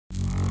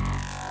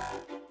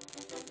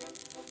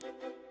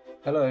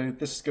Hello,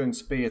 this is going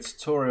to be a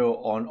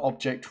tutorial on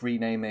object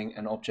renaming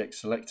and object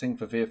selecting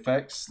for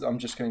VFX. I'm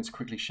just going to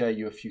quickly share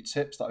you a few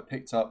tips that I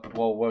picked up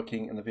while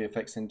working in the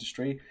VFX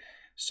industry.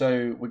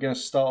 So we're going to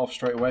start off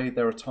straight away.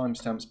 There are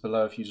timestamps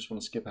below if you just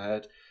want to skip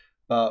ahead.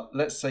 But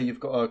let's say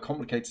you've got a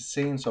complicated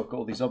scene, so I've got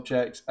all these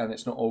objects and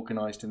it's not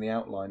organized in the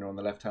outliner on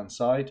the left-hand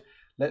side.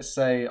 Let's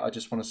say I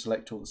just want to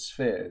select all the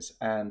spheres,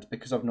 and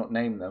because I've not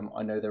named them,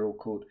 I know they're all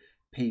called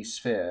P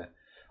sphere.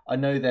 I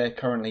know they're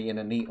currently in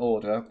a neat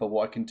order, but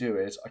what I can do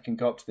is I can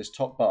go up to this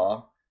top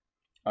bar,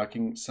 I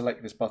can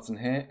select this button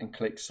here and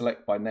click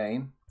select by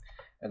name,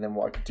 and then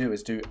what I could do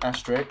is do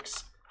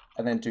asterisk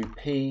and then do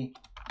P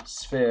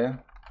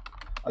sphere.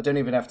 I don't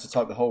even have to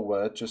type the whole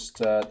word, just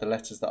the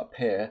letters that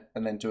appear,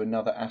 and then do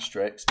another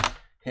asterisk,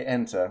 hit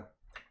enter,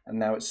 and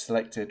now it's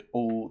selected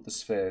all the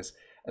spheres.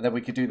 And then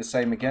we could do the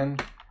same again,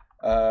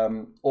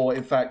 or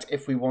in fact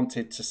if we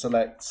wanted to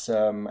select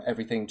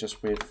everything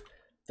just with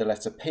the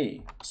letter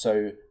P,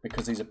 so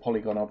because these are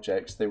polygon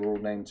objects, they were all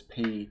named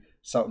P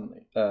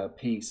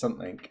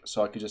something,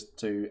 so I could just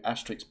do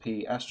asterisk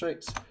P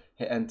asterisk,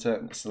 hit enter,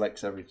 and it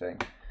selects everything.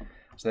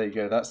 So there you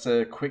go, that's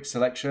a quick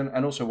selection.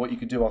 And also what you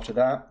could do after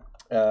that,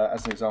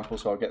 as an example,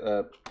 so I'll get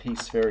the P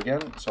sphere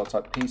again, so I'll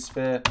type P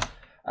sphere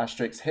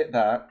asterisk, hit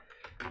that.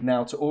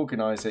 Now to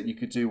organize it, you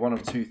could do one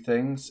of two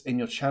things. In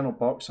your channel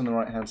box on the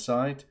right hand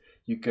side,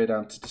 you go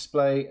down to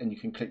display and you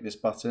can click this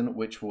button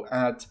which will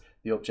add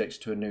the objects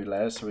to a new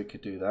layer, so we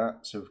could do that.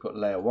 So we've got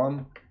layer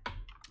 1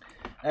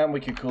 and we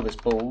could call this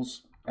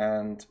balls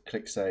and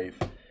click save.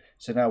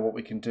 So now what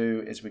we can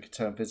do is we could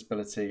turn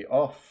visibility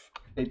off.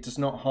 It does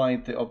not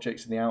hide the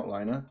objects in the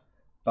outliner,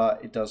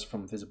 but it does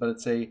from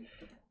visibility.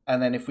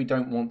 And then if we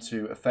don't want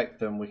to affect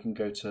them, we can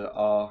go to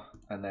R,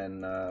 and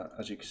then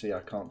as you can see I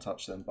can't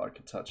touch them, but I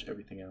can touch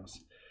everything else.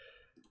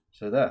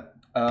 So there.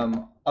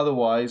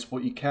 Otherwise,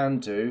 what you can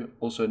do,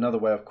 also another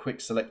way of quick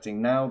selecting,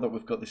 now that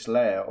we've got this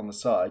layer on the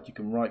side, you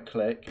can right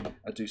click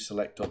and do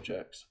select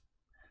objects.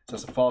 So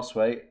that's a fast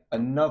way.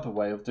 Another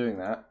way of doing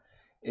that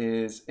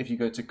is if you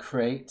go to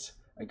create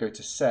and go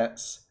to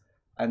sets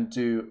and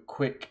do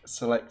quick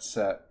select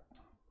set,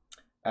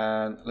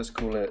 and let's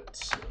call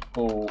it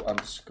ball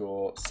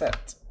underscore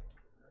set.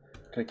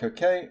 Click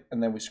OK,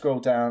 and then we scroll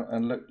down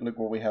and look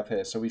what we have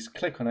here. So we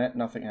click on it,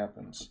 nothing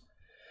happens.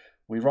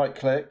 We right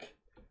click,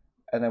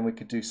 and then we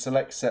could do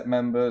select set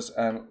members,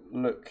 and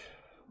look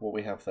what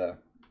we have there.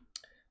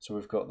 So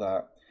we've got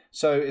that.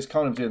 So it's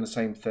kind of doing the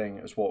same thing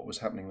as what was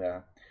happening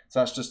there. So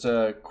that's just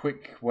a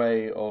quick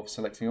way of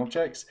selecting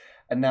objects.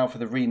 And now for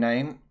the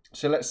rename.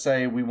 So let's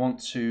say we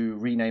want to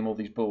rename all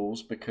these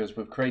balls because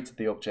we've created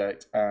the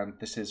object and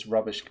this is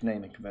rubbish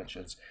naming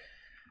conventions.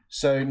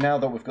 So now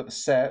that we've got the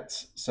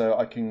set, so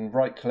I can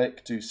right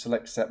click, do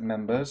select set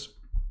members,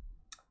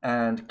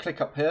 and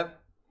click up here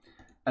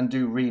and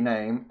do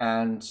rename.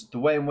 And the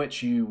way in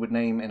which you would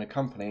name in a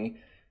company,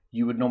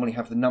 you would normally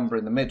have the number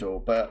in the middle,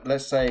 but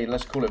let's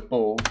call it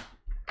ball.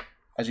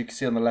 As you can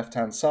see on the left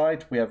hand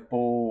side, we have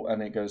ball,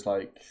 and it goes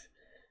like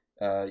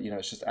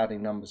it's just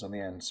adding numbers on the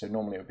end. So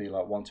normally it would be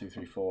like 1 2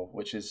 3 4,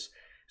 which is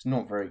it's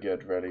not very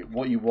good really.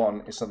 What you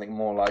want is something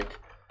more like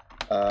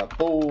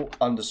ball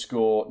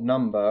underscore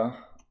number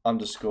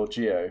underscore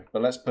geo.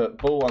 But let's put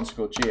ball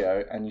underscore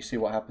geo, and you see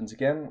what happens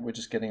again. We're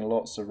just getting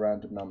lots of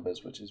random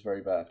numbers, which is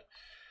very bad.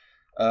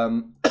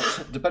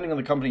 Depending on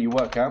the company you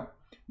work at,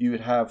 you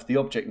would have the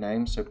object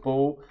name, so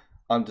ball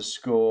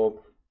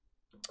underscore,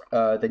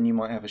 then you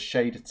might have a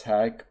shader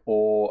tag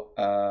or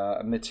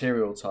a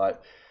material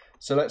type.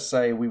 So let's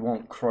say we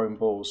want chrome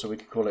ball, so we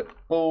could call it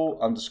ball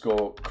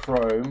underscore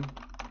chrome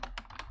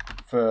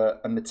for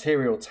a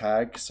material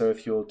tag. So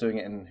if you're doing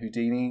it in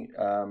Houdini,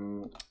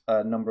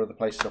 a number of the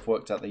places I've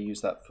worked at, they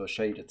use that for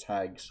shader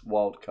tags,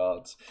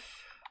 wildcards.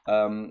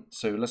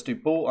 So let's do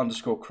ball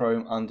underscore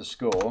chrome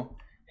underscore,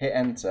 hit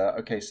enter.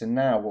 Okay, so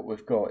now what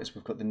we've got is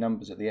we've got the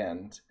numbers at the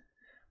end.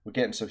 We're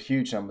getting some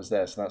huge numbers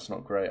there, so that's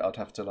not great. I'd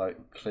have to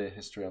like clear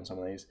history on some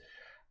of these.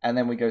 And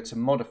then we go to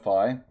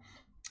modify,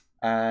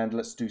 and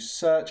let's do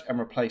search and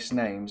replace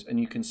names, and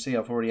you can see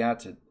I've already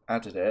added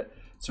it.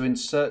 So in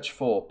search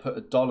for, put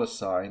a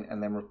 $,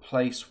 and then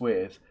replace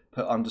with,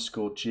 put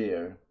underscore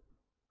geo,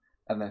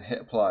 and then hit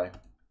apply.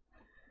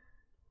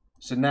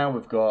 So now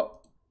we've got,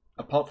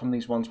 apart from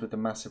these ones with the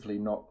massively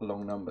not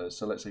long numbers,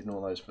 so let's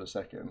ignore those for a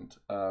second,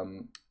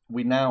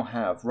 we now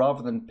have,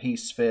 rather than P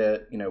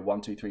sphere,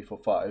 1 2 3 4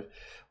 5,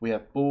 we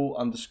have ball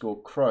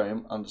underscore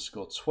chrome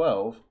underscore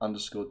 12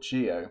 underscore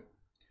geo.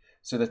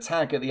 So the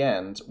tag at the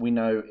end, we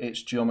know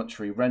it's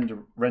geometry,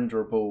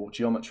 renderable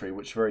geometry,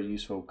 which is very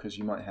useful because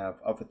you might have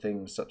other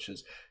things such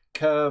as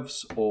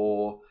curves,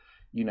 or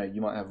you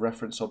might have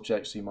reference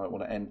objects, so you might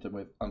want to end them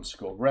with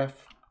underscore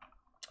ref.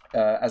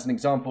 As an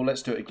example,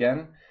 let's do it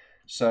again.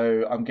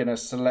 So I'm going to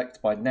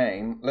select by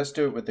name. Let's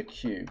do it with the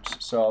cubes.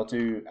 So I'll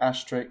do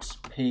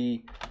asterisk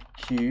P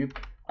cube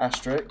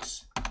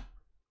asterisk.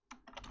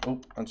 Oh,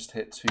 I just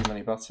hit too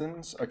many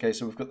buttons. Okay,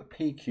 so we've got the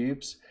P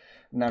cubes.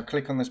 Now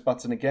click on this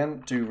button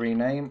again, do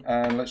rename,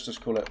 and let's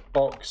just call it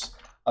box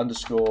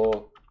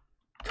underscore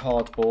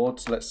cardboard.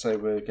 So let's say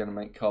we're going to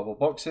make cardboard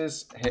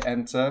boxes, hit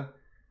enter,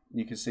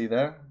 You can see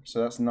there.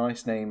 So that's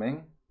nice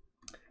naming.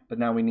 But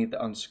now we need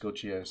the underscore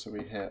geo. So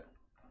we hit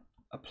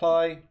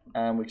apply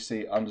and we can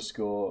see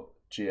underscore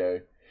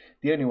geo.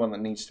 The only one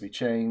that needs to be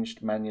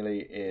changed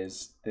manually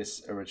is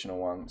this original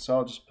one. So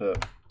I'll just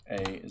put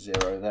a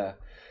 0 there.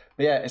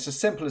 But yeah, it's as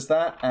simple as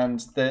that. And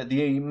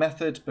the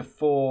method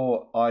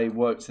before I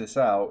worked this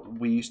out,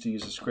 we used to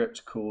use a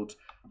script called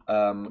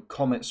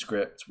Comet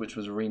script, which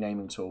was a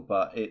renaming tool,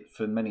 but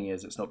for many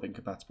years it's not been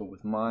compatible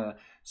with Maya.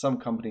 Some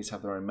companies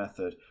have their own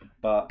method,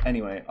 but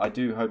anyway, I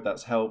do hope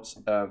that's helped.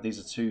 These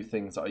are two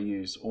things that I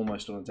use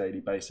almost on a daily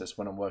basis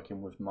when I'm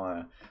working with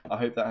Maya. I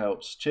hope that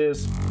helps.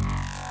 Cheers.